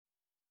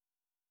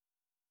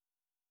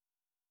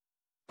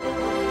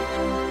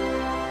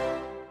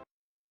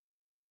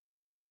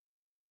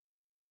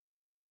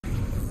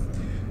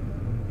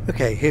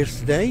Okay,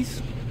 here's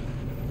today's.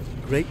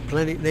 Great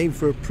planet name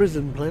for a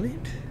prison planet.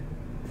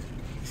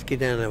 Let's get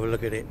down and have a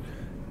look at it.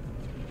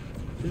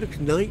 It looks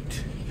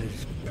night,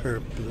 as per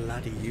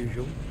bloody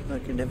usual. I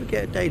can never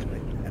get a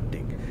daylight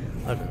landing.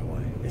 I don't know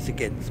why. It's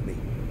against me.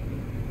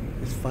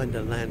 Let's find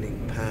a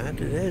landing pad.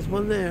 There's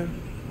one there.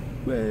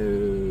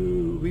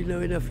 Whoa, we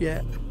low enough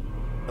yet?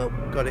 Oh,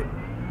 got it.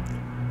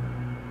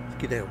 Let's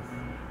get down.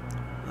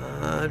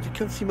 I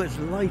can't see much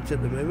light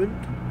at the moment.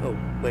 Oh,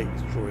 wait,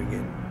 it's drawing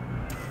in.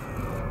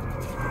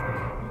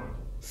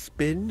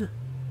 Spin.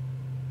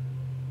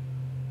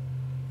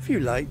 A few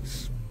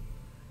lights.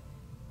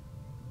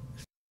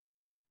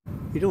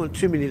 You don't want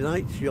too many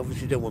lights. You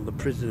obviously don't want the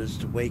prisoners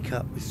to wake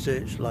up with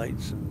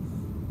searchlights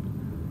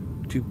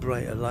and too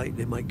bright a light.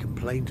 They might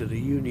complain to the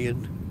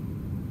union.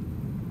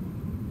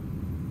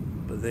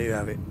 But there you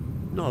have it.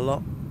 Not a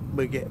lot.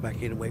 We'll get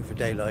back in and wait for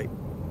daylight.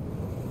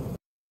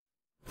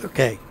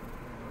 Okay.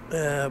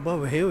 While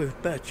we're here,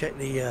 we've better check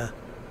the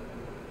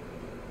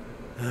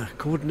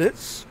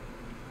coordinates.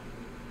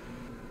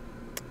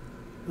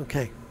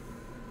 Okay.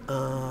 Where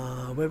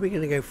are we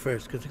going to go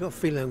first? Because I've got a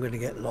feeling I'm going to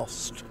get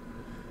lost.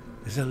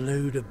 There's a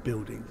load of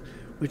buildings.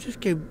 We just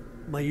go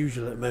my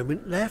usual at the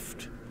moment.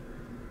 Left.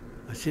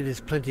 I see there's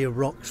plenty of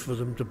rocks for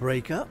them to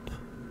break up.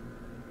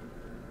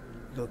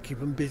 Got to keep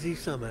them busy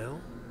somehow.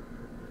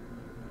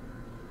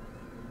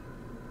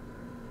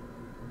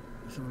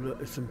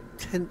 There's some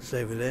tents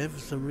over there for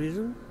some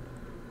reason.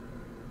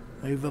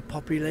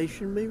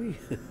 Overpopulation maybe?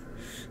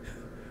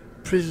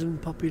 Prison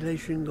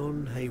population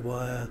gone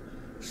haywire.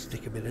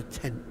 Stick them in a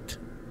tent.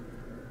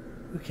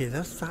 Okay,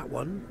 that's that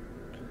one.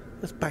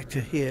 Let's back to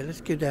here. Let's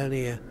go down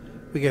here.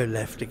 We go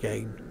left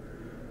again.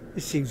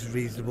 This seems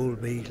reasonable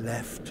to me.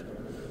 Left.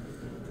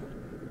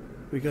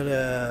 We got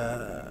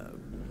a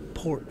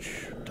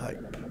porch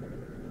type.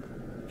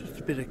 Just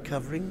a bit of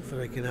covering so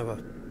they can have a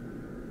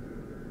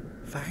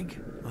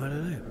fag. I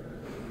don't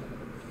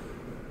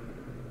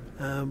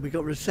know. We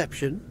got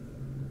reception,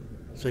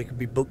 so you can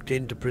be booked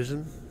into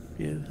prison.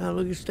 Yeah, how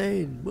long are you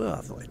staying? Well,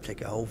 I thought I'd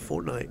take a whole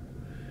fortnight.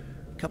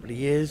 A couple of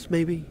years,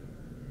 maybe.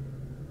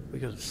 We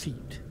got a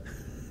seat.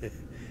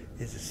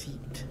 There's a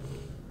seat.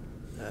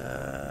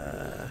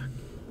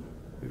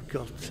 We've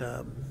got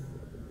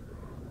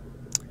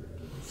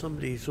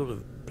somebody sort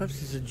of,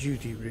 perhaps it's a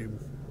duty room.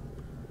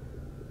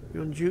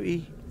 You're on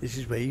duty? This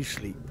is where you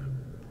sleep.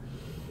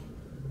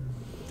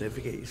 Don't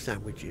forget your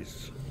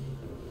sandwiches.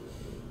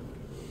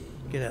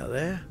 Get out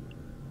there.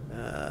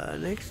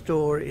 Next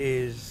door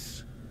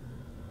is,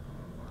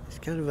 it's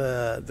kind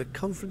of the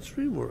conference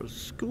room or a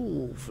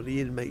school for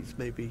the inmates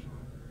maybe.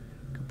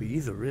 Could be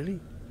either really.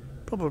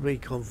 Probably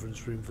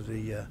conference room for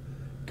the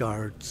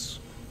guards.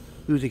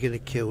 Who they're going to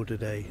kill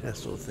today, that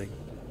sort of thing.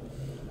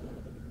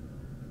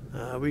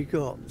 We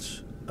got,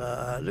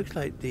 looks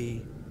like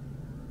the,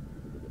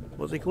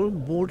 what they call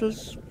them,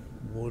 warders?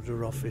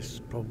 Warder office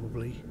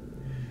probably.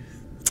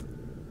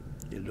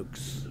 It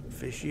looks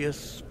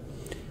vicious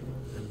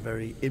and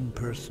very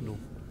impersonal.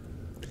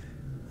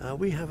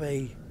 We have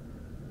a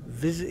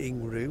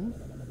visiting room.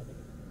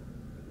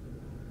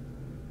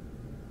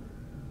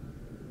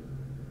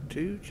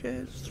 2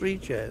 chairs? 3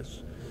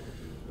 chairs.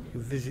 You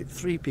can visit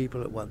 3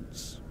 people at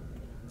once.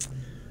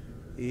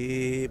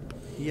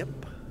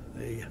 Yep.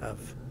 There you have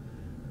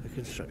a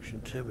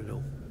construction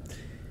terminal.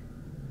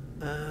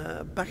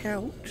 Back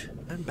out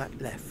and back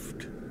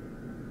left.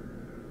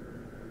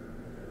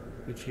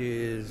 Which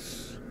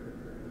is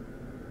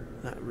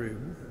that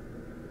room.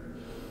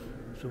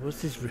 So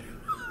what's this room?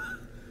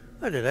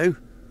 I don't know.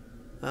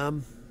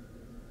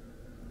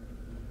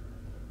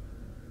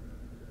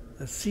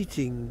 A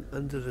seating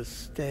under the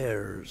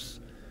stairs.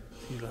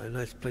 Seems like a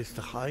nice place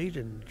to hide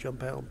and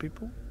jump out on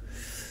people.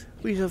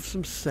 We have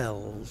some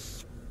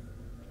cells.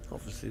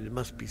 Obviously there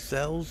must be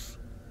cells.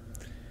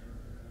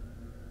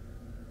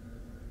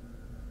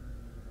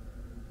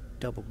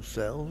 Double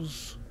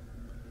cells.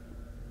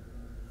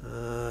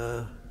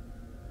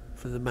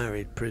 For the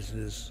married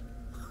prisoners.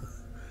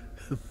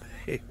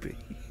 Maybe.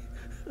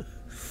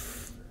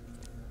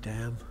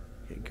 Damn,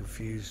 getting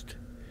confused.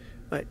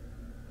 Right.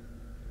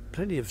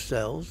 Plenty of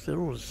cells, they're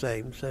all the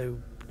same, so,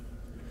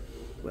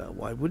 well,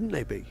 why wouldn't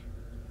they be?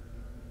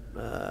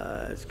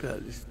 It's got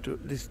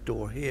this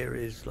door here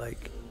is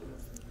like,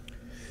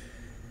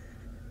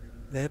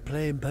 they're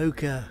playing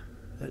poker,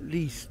 at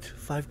least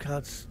 5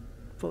 cards,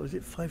 what was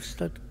it, 5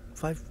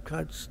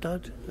 card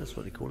stud? That's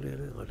what they call it,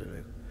 I don't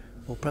know.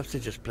 Or perhaps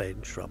they're just playing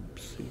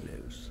trumps, who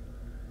knows?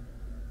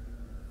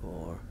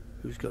 Or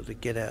who's got the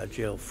get out of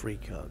jail free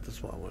card,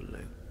 that's what I want to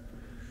know.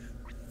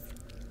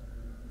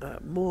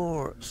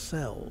 More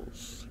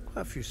cells,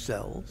 quite a few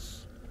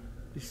cells.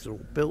 These are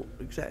all built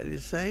exactly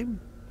the same.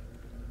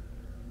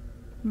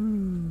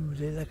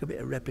 They like a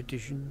bit of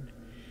repetition.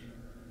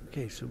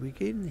 Okay, so we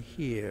get in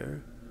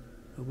here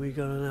and we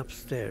got an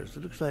upstairs.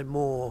 It looks like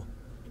more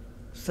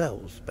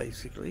cells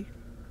basically.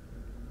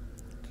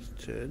 Just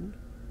turn.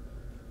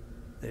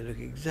 They look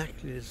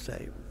exactly the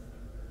same.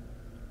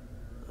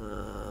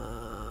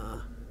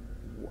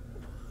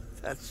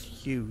 That's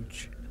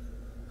huge.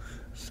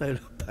 Solar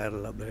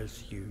panel up there is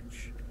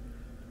huge.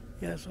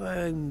 Yes,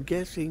 I'm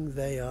guessing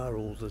they are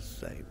all the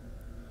same.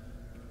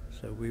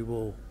 So we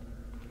will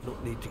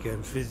not need to go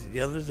and visit the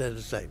others, they're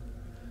the same.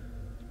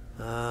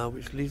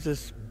 Which leads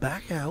us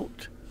back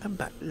out and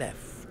back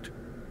left.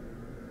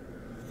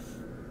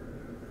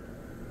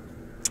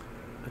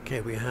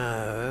 Okay, we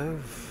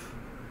have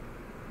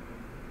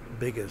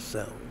bigger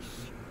cells.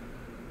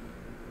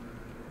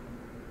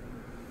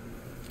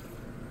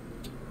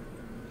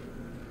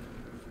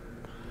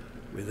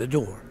 With a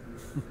door.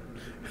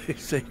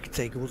 So you can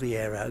take all the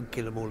air out and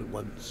kill them all at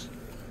once.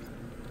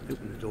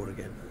 Open the door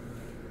again.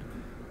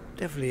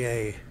 Definitely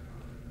a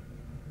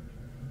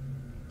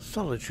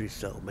solitary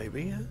cell,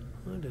 maybe, yeah?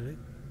 I don't know.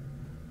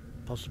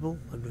 Possible.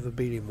 I've never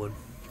been in one.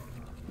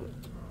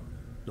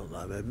 Not that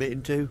I'm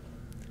admitting to.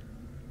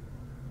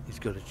 He's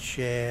got a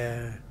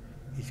chair.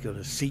 He's got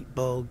a seat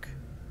bog.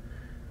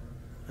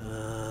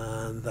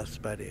 And that's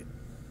about it.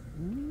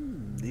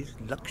 This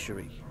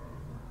luxury.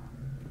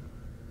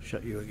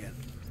 Shut you again.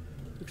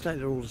 Looks like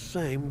they're all the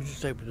same. We'll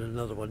just open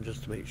another one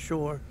just to make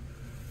sure.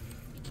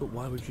 But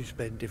why would you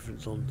spend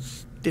difference on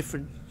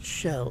different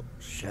shells?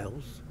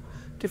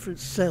 Different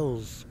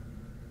cells?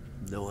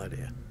 No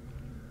idea.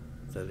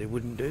 So they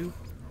wouldn't do.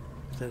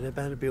 So they're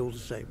bound to be all the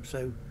same.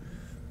 So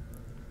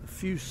a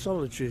few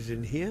solitaries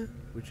in here.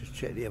 We'll just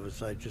check the other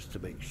side just to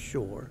make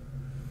sure.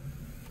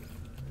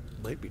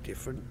 Might be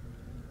different.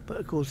 But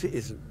of course it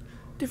isn't.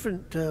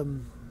 Different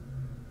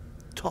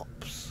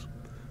tops.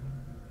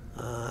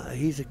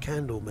 He's a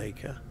candle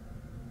maker.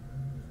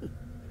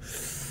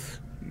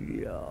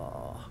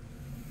 Yeah.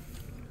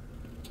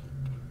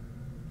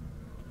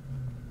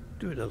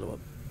 Do another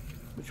one.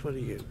 Which one are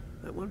you?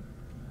 That one?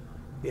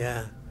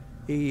 Yeah.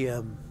 He's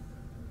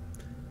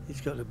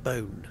got a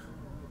bone.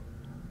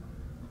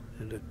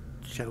 And a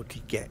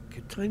shouty geck.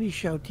 A tiny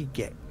shouty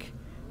geck.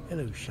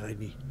 Hello,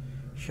 shiny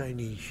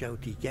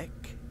shouty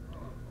geck.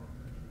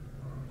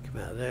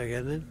 Come out of there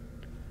again then.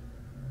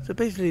 So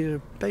basically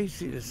they're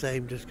basically the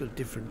same, just got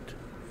different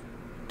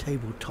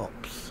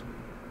tabletops.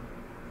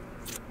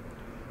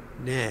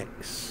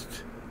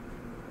 Next.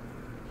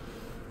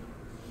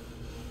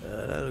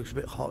 That looks a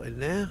bit hot in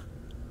there.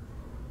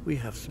 We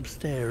have some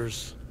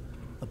stairs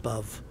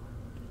above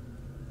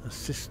a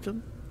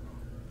system.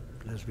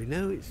 As we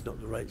know, it's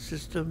not the right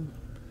system.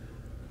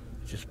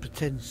 It just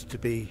pretends to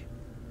be.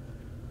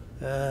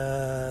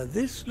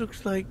 This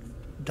looks like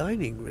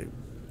dining room.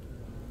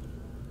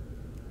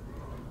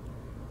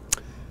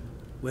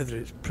 Whether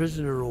it's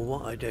prisoner or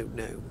what, I don't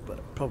know,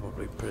 but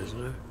probably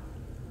prisoner.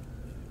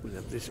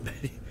 Wouldn't have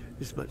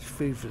this much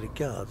food for the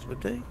guards,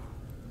 would they?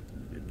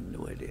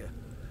 No idea.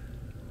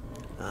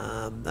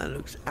 That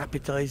looks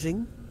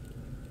appetizing.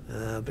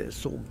 A bit of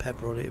salt and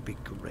pepper on it would be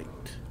great.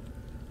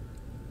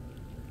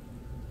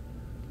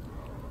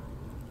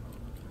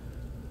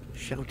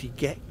 Shouty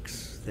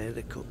gecks, they're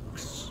the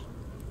cooks.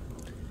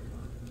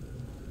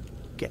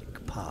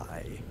 Geck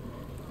pie.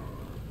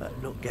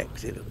 Not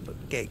gecks in them,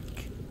 but geck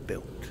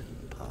built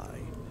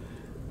pie.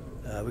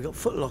 We got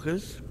foot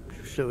lockers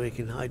so they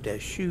can hide their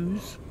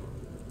shoes.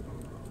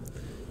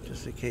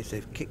 Just in case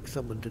they've kicked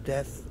someone to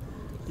death,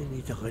 they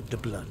need to hide the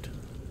blood.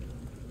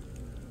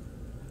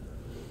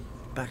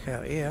 Back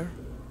out here,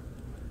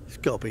 it's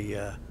got to be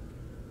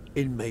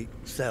inmate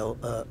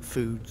cell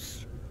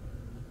foods.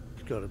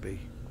 It's got to be.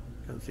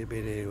 Can't see it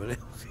being anyone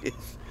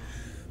else's.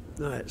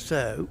 Alright,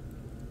 so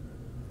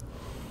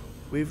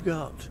we've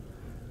got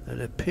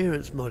an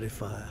appearance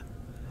modifier.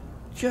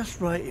 Just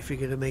right if you're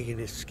going to make an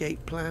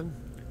escape plan,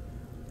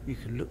 you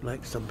can look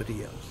like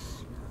somebody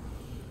else.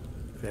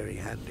 Very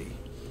handy.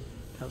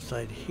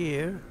 Outside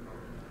here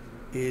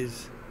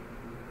is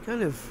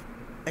kind of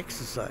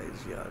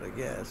exercise yard, I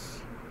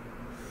guess.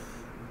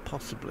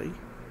 Possibly.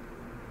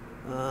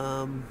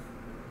 And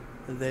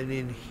then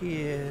in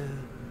here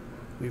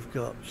we've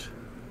got,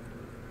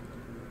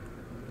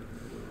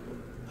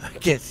 I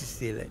guess it's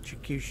the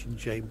electrocution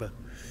chamber.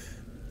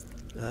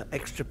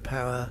 Extra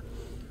power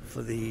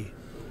for the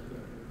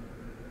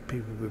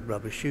people with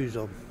rubber shoes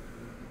on.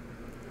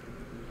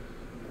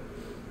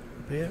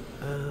 Up here,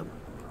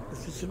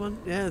 is this the one?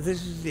 Yeah,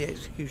 this is the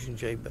execution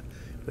chamber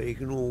where you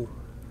can all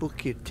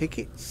book your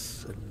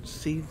tickets and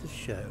see the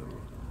show.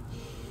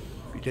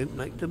 If you don't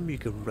like them, you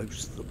can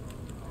roast them.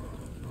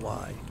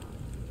 Why?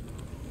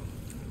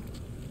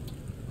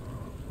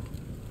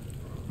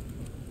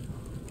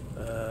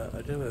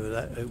 I don't know whether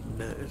that opened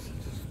now. Just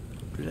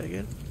do that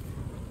again.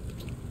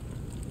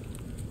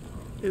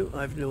 Oh,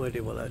 I've no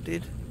idea what that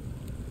did.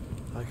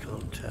 I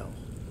can't tell.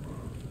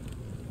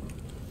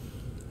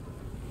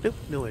 Nope,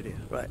 no idea.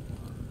 Right.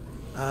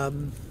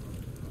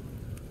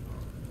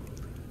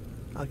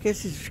 I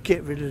guess it's to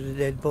get rid of the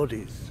dead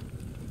bodies.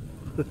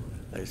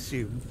 I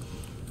assume.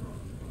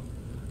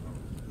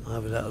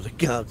 Either that or the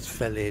guards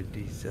fell in.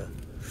 He's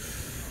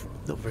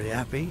not very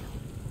happy.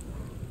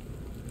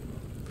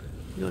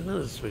 We got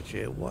another switch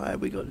here. Why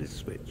have we got this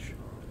switch?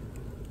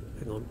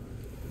 Hang on.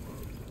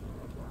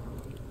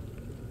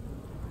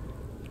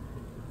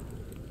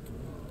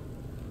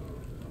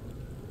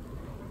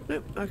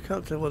 Nope, I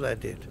can't tell what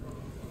that did.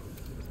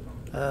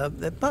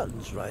 They're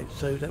buttons, right?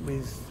 So that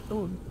means...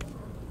 Oh,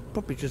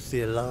 probably just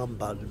the alarm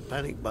button,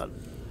 panic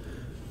button.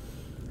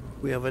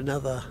 We have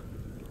another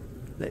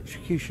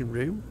electrocution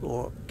room,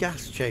 or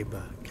gas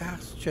chamber.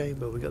 Gas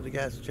chamber, we got the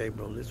gas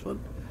chamber on this one.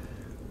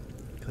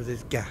 Because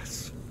there's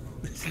gas.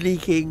 It's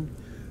leaking,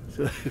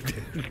 so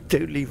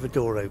don't leave the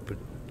door open.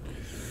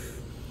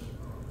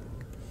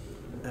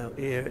 Out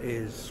here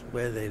is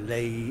where they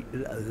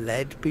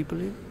lead people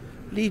in.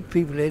 Lead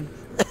people in.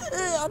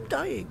 I'm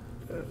dying.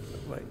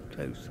 Right,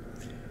 close.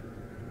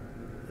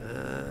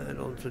 And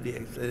onto the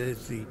exit.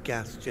 There's the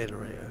gas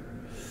generator.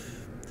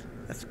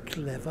 That's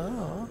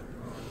clever.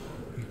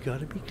 You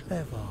gotta be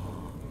clever.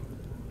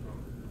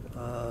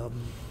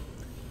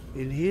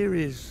 In here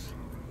is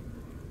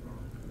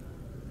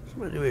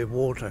something to do with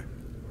water.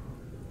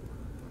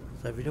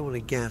 So if you don't want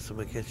to gas them,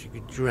 I guess you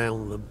could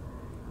drown them.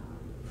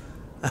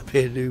 That'd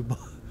be a new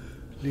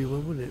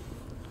one, wouldn't it?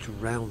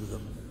 Drown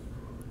them.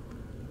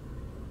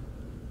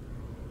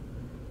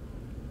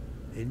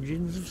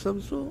 Engines of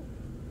some sort?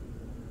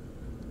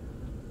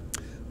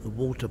 The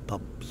water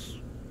pumps.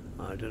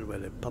 I don't know where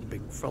they're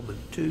pumping from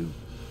and to,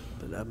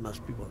 but that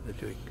must be what they're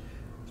doing.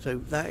 So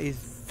that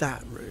is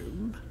that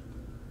room.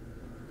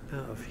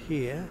 Out of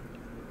here,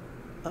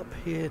 up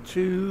here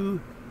too,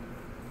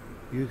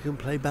 you can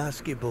play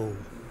basketball.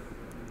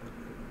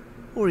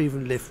 Or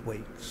even lift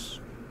weights.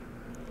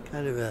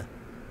 Kind of a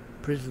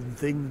prison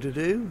thing to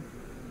do.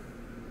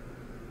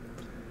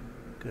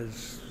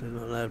 Because they're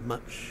not allowed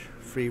much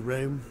free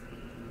roam.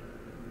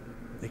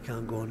 They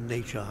can't go on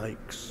nature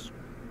hikes.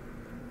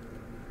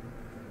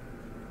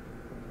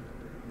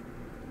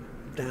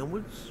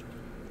 Downwards,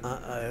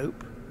 I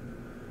hope.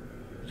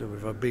 I don't know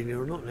if I've been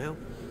here or not now.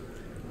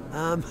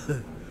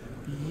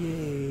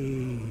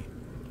 Yay.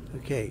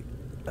 Okay,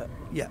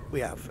 yeah,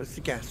 we have. It's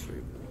the gas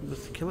room. It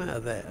must have come out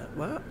of there.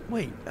 Well,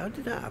 wait, how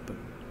did that happen?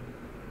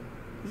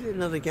 Is it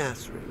another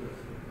gas room?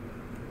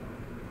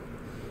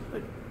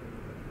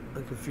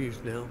 I'm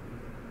confused now.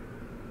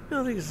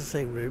 No, I think it's the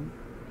same room.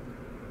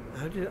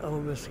 How did it? Oh,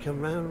 it must have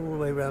come round all the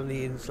way around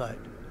the inside.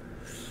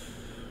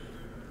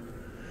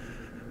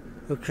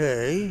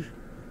 Okay,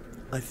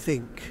 I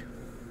think.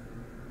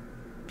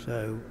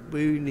 So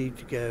we need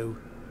to go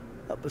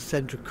up the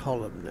central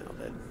column now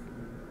then.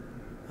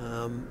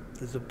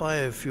 There's a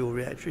biofuel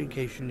reactor in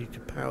case you need to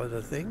power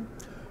the thing,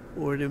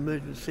 or an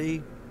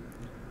emergency.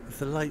 If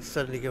the lights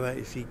suddenly go out,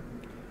 you see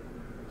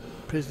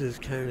prisoners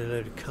carrying a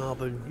load of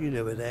carbon, you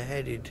know where they're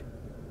headed.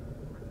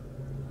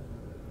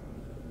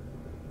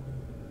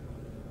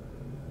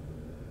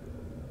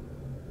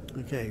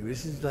 Okay,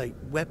 this is like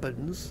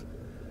weapons,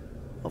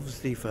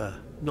 obviously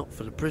not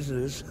for the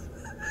prisoners,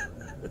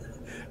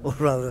 or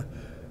rather,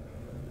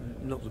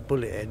 not the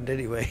bullet end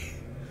anyway.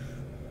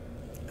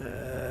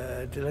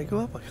 Did I go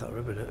up? I can't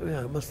remember now.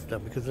 Yeah, I must have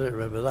done because I don't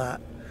remember that.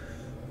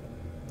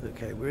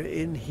 Okay, we're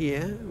in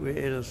here. We're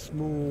in a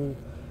small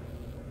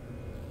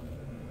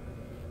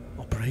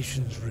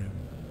operations room.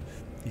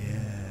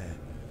 Yeah,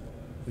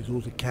 with all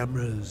the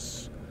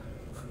cameras,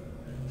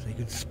 so you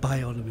can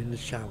spy on them in the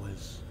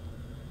showers.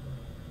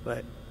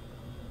 Right,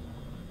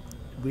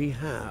 we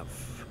have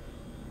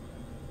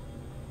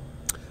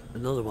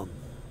another one.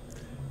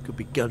 Could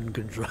be gun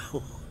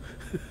control.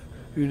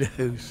 Who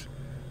knows?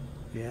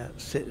 Yeah,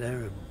 sit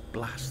there and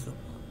blast them.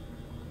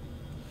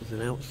 There's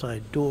an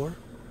outside door.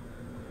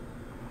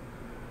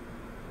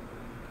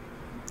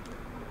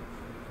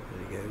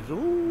 And it goes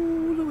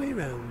all the way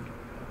around.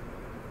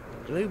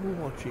 Global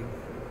watching.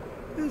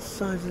 The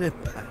size of their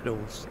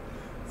panels.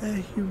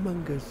 They're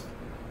humongous.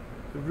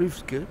 The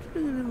roof's good.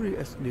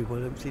 That's a new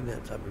one. I haven't seen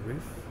that type of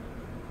roof.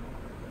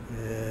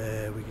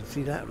 We can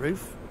see that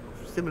roof.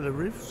 Similar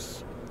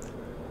roofs.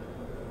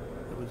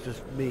 That was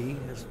just me.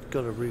 It's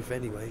got a roof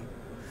anyway.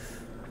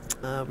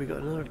 We got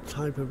another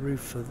type of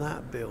roof for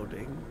that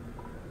building.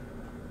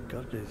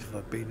 God knows if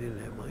I've been in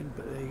there, mind,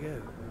 but there you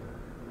go.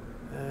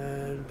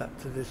 And back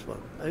to this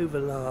one.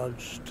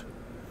 Overlarged.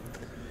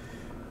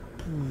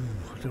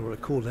 I don't know what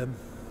to call them.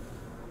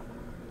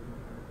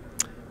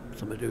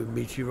 Something to do with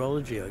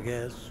meteorology, I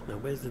guess. Now,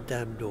 where's the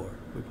damn door?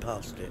 We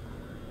passed it.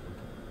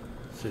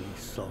 Silly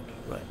sod.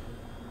 Right.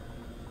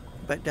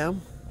 Back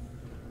down?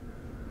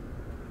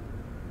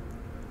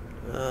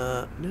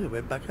 No, it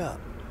went back up.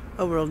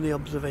 Oh, we're on the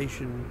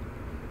observation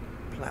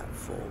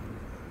platform.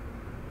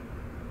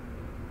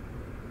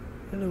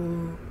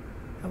 Hello.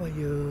 How are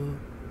you?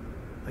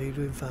 Are you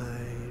doing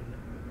fine?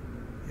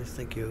 Yes,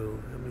 thank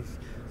you. How many?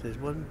 There's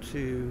 1,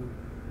 2,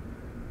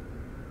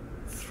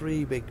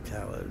 3 big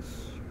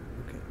towers.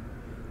 Okay.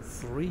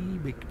 3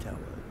 big towers.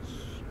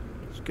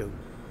 Let's go.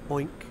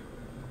 Boink.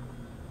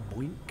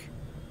 Boink.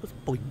 What's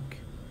boink?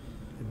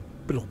 And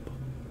blop.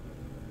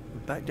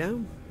 We're back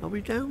down? Are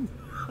we down?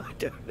 I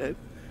don't know.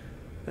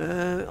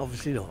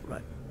 Obviously not.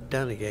 Right.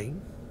 Down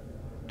again.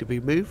 Did we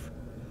move?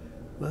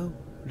 Well,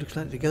 looks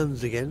like the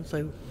guns again,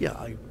 so yeah,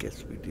 I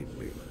guess we did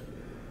move.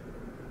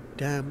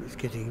 Damn, it's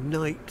getting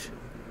night.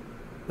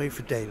 Wait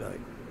for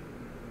daylight.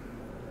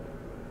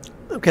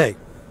 Okay.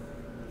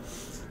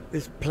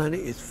 This planet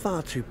is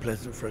far too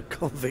pleasant for a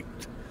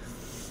convict.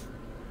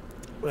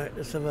 Right,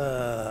 let's have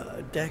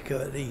a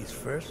deco at these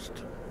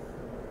first.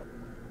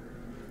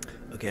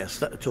 Okay, I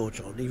stuck the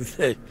torch on, even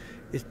though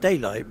it's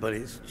daylight, but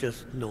it's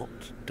just not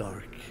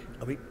dark.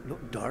 I mean,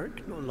 not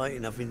dark, not light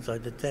enough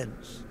inside the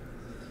tents.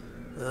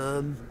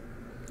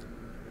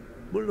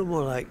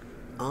 More like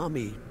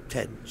army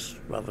tents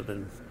rather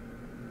than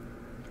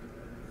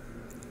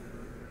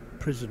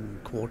prison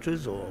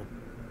quarters or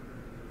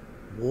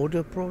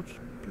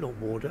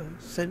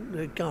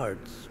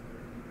guards.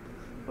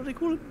 What do they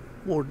call them?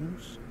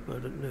 Wardens? I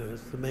don't know.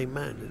 It's the main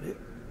man, isn't it?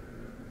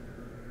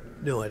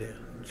 No idea.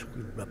 I'm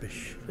talking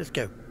rubbish. Let's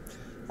go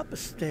up the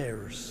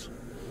stairs.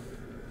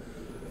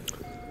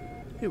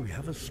 Here we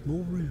have a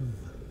small room.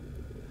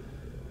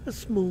 A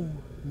small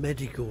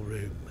medical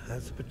room.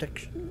 Has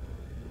protection.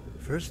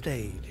 First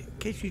aid. In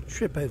case you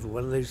trip over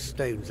one of those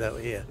stones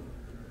out here.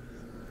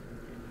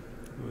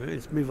 Alright,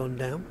 let's move on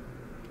down.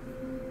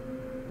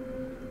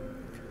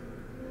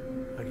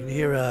 I can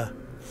hear a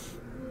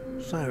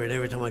siren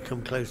every time I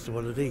come close to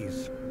one of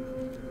these.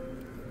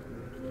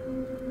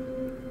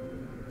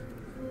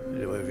 I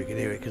don't know if you can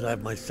hear it because I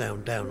have my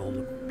sound down on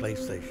the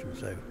PlayStation,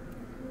 so.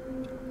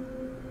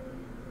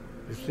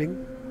 This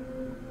thing?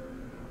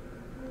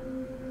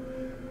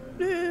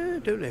 Nah,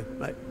 don't know.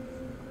 Right.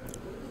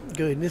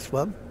 Go in this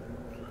one.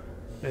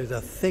 There's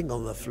a thing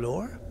on the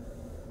floor.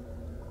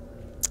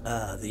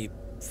 The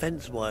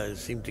fence wires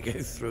seem to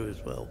go through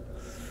as well.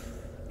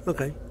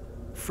 Okay.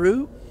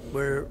 Through?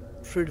 We're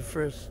through the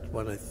first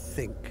one, I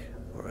think.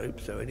 Or I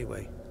hope so,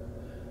 anyway.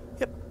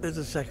 Yep, there's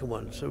a second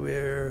one. So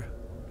we're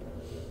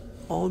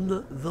on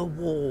the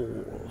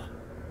wall.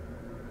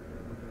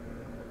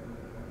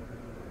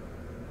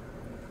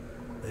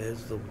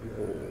 There's the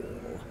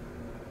wall.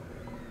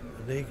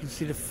 And there you can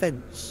see the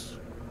fence.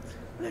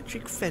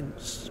 Electric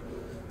fence.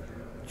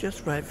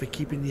 Just right for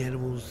keeping the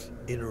animals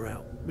in or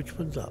out. Which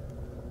one's up?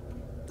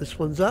 This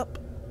one's up.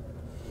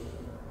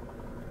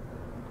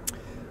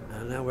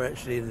 And now we're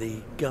actually in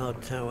the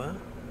guard tower,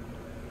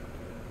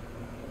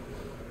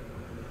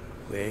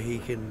 where he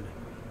can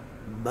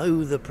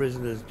mow the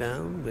prisoners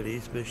down with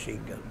his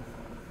machine gun.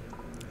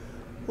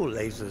 Or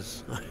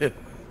lasers.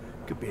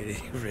 Could be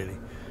anything really.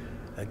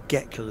 A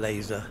Gek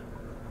laser.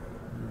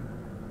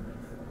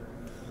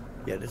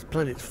 Yeah, this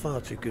planet's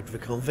far too good for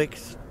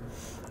convicts.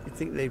 You'd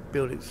think they'd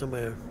build it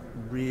somewhere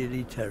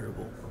really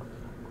terrible.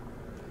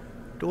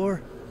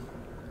 Door.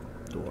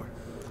 Door.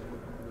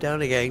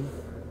 Down again.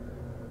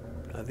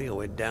 I think I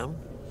went down.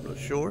 Not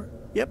sure.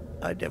 Yep,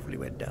 I definitely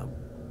went down.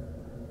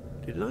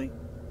 Didn't I?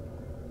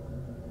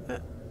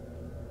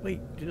 Wait,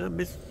 did I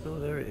miss? Oh,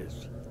 there it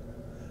is.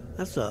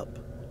 That's up.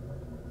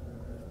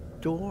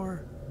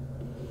 Door.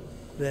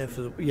 There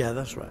for the... Yeah,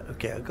 that's right.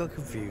 Okay, I got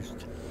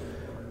confused.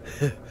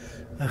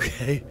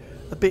 Okay,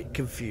 a bit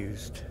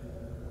confused.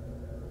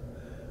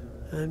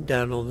 And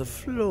down on the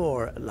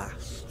floor at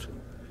last. So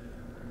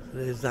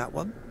there's that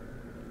one.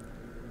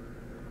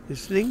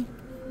 This thing.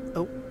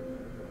 Oh.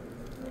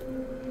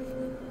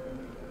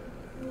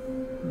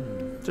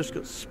 Just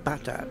got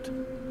spat at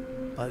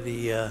by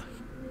the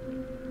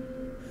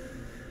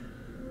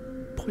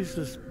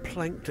poisonous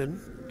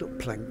plankton. Not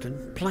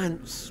plankton.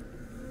 Plants.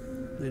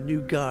 The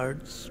new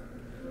guards.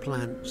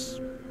 Plants.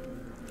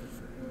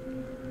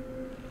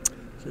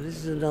 So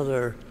this is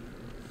another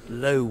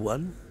low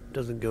one.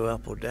 Doesn't go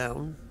up or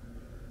down.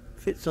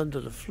 Fits under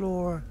the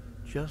floor,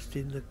 just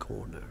in the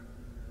corner.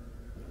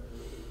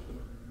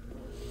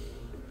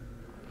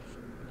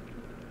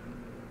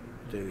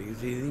 Don't think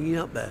there's anything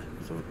up there.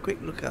 Let's have a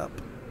quick look up.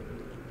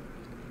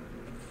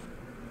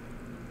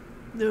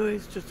 No,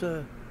 it's just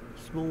a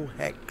small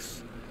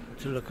hex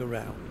to look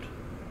around.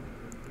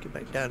 Get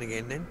back down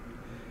again then.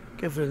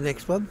 Go for the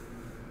next one.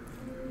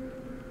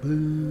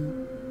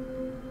 Boo.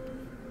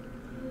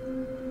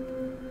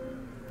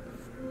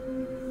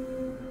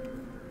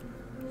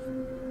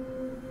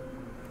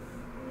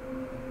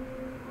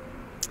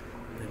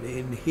 And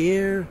in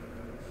here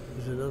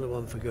is another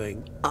one for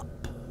going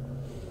up,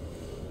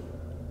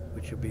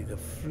 which will be the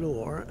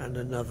floor, and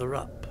another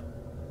up.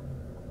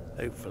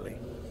 Hopefully.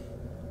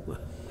 Well,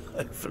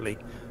 hopefully.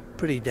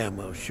 Pretty damn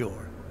well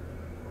sure.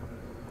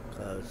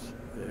 Because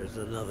there's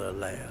another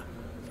layer.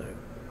 So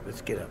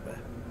let's get up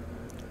there.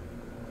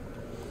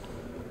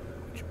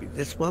 Which will be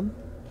this one.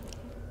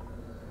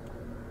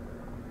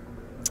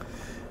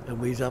 And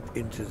we's up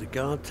into the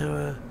guard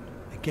tower.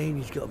 Again,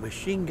 he's got a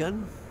machine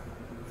gun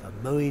for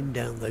mowing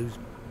down those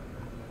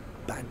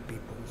bad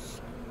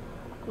peoples.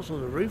 What's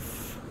on the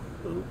roof?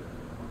 Oh.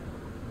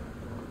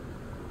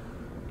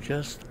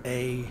 Just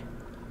a...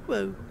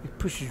 well, it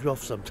pushes you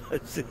off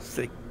sometimes, this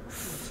thing.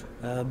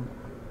 Trying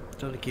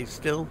to keep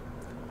still.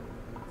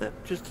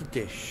 Just a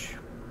dish.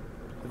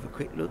 Have a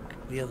quick look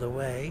the other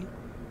way.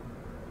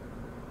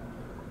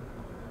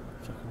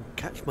 So I can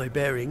catch my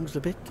bearings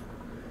a bit.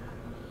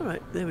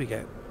 Alright, there we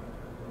go.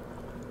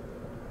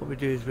 What we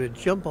do is we'll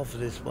jump off of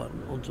this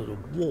one onto the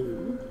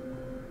wall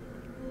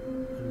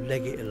and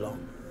leg it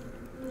along.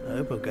 I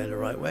hope I'm going the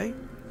right way.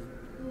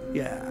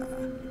 Yeah.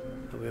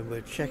 And then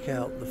we'll check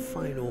out the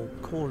final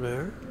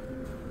corner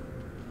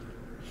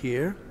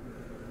here.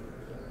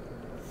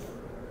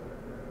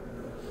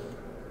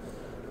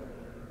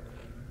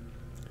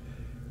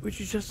 which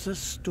is just a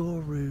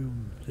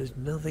storeroom. There's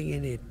nothing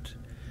in it.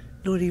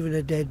 Not even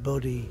a dead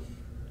body.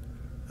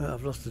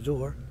 I've lost the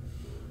door.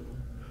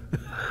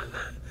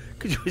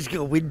 Because it's got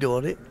a window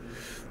on it.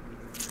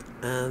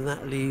 And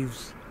that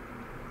leaves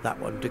that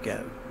one to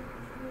go.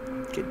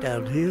 Get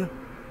down here.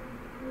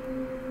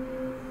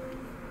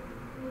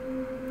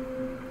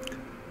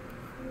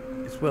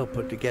 It's well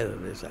put together,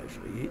 this,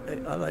 actually.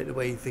 I like the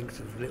way he thinks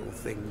of little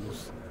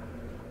things.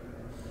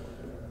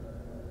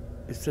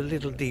 It's the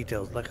little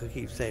details, like I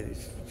keep saying,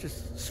 it's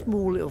just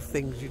small little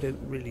things you don't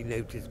really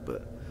notice,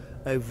 but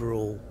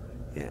overall,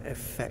 yeah, it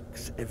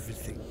affects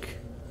everything.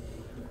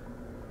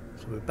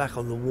 So we're back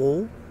on the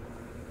wall.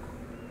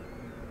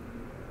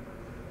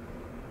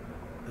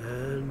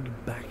 And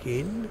back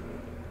in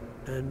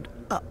and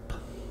up.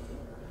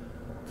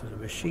 So the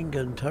machine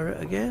gun turret,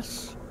 I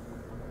guess.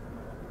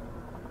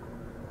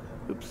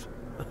 Oops.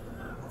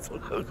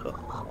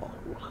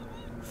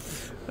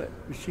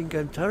 Machine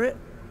gun turret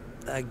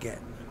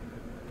again.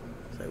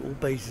 So all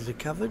bases are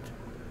covered.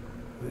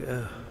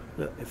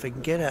 Look, if they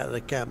can get out of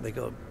the camp, they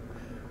got to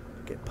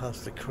get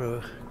past the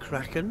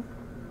Kraken.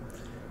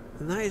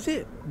 And that is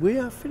it. We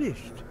are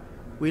finished.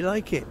 We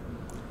like it.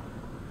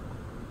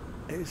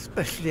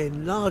 Especially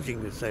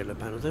enlarging the solar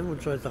panels. Everyone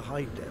tries to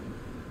hide them,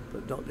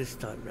 but not this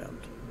time round.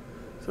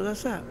 So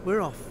that's that.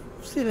 We're off.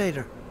 See you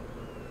later.